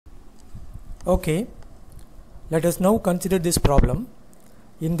Okay, let us now consider this problem.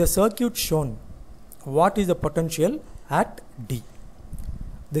 In the circuit shown, what is the potential at D?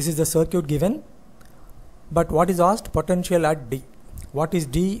 This is the circuit given, but what is asked? Potential at D. What is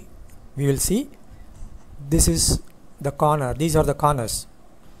D? We will see. This is the corner, these are the corners.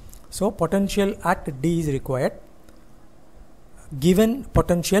 So potential at D is required. Given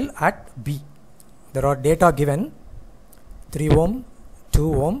potential at B, there are data given 3 ohm,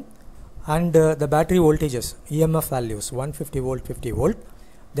 2 ohm, and the battery voltages, EMF values 150 volt, 50 volt,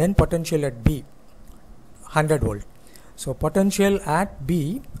 then potential at B 100 volt. So potential at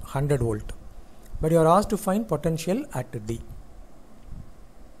B 100 volt, but you are asked to find potential at D.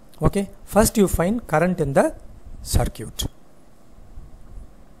 Okay, first you find current in the circuit.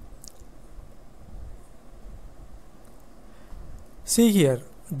 See here,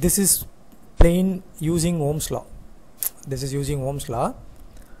 this is plain using Ohm's law. This is using Ohm's law.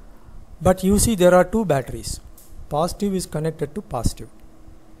 But you see there are two batteries. Positive is connected to positive.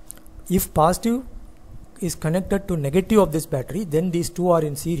 If positive is connected to negative of this battery, then these two are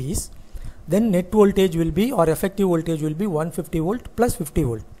in series. Then net voltage will be, or effective voltage will be 150 volt plus 50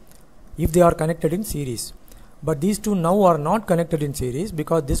 volt if they are connected in series. But these two now are not connected in series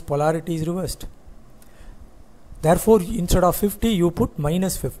because this polarity is reversed. Therefore, instead of 50, you put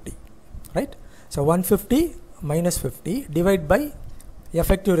minus 50, right? So 150 minus 50 divided by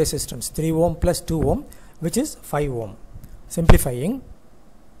effective resistance 3 ohm plus 2 ohm, which is 5 ohm. Simplifying,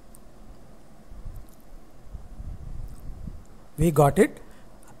 we got it.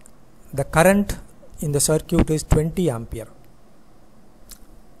 The current in the circuit is 20 ampere.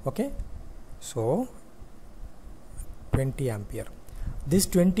 Okay, so 20 ampere. This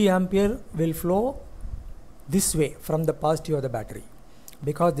 20 ampere will flow this way from the positive of the battery,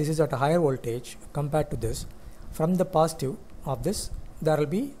 because this is at a higher voltage compared to this. From the positive of this, there will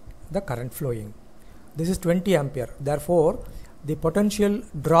be the current flowing. This is 20 ampere. Therefore, the potential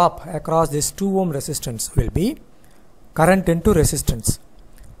drop across this 2 ohm resistance will be current into resistance.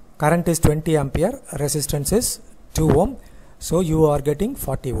 Current is 20 ampere, resistance is 2 ohm. So you are getting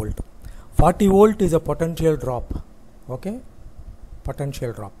 40 volt. 40 volt is a potential drop. Okay,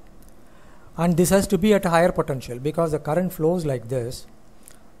 potential drop. And this has to be at a higher potential because the current flows like this.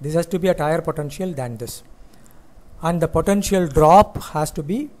 This has to be at higher potential than this. And the potential drop has to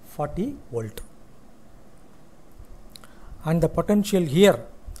be 40 volt. And the potential here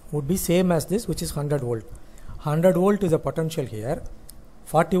would be same as this, which is 100 volt. 100 volt is a potential here.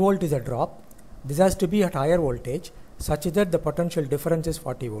 40 volt is a drop. This has to be at higher voltage such that the potential difference is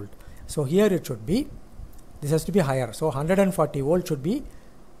 40 volt. So here it should be, this has to be higher. So 140 volt should be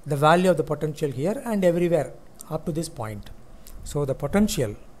the value of the potential here and everywhere up to this point. So the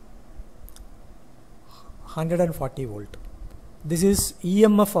potential 140 volt. This is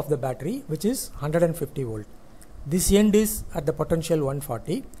EMF of the battery, which is 150 volt. This end is at the potential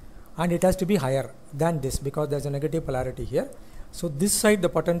 140 and it has to be higher than this because there is a negative polarity here. So this side the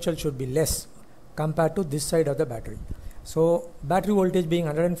potential should be less compared to this side of the battery. So battery voltage being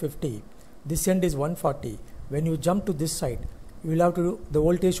 150, this end is 140. When you jump to this side, you will have to do, the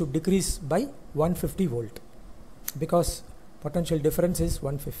voltage should decrease by 150 volt because potential difference is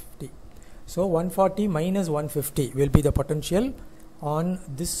 150. So 140 minus 150 will be the potential on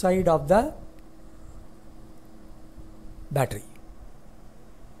this side of the battery.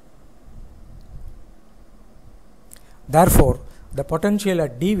 Therefore, the potential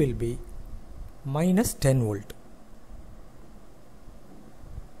at D will be minus 10 volt.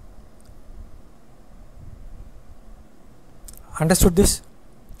 Understood this?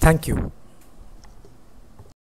 Thank you.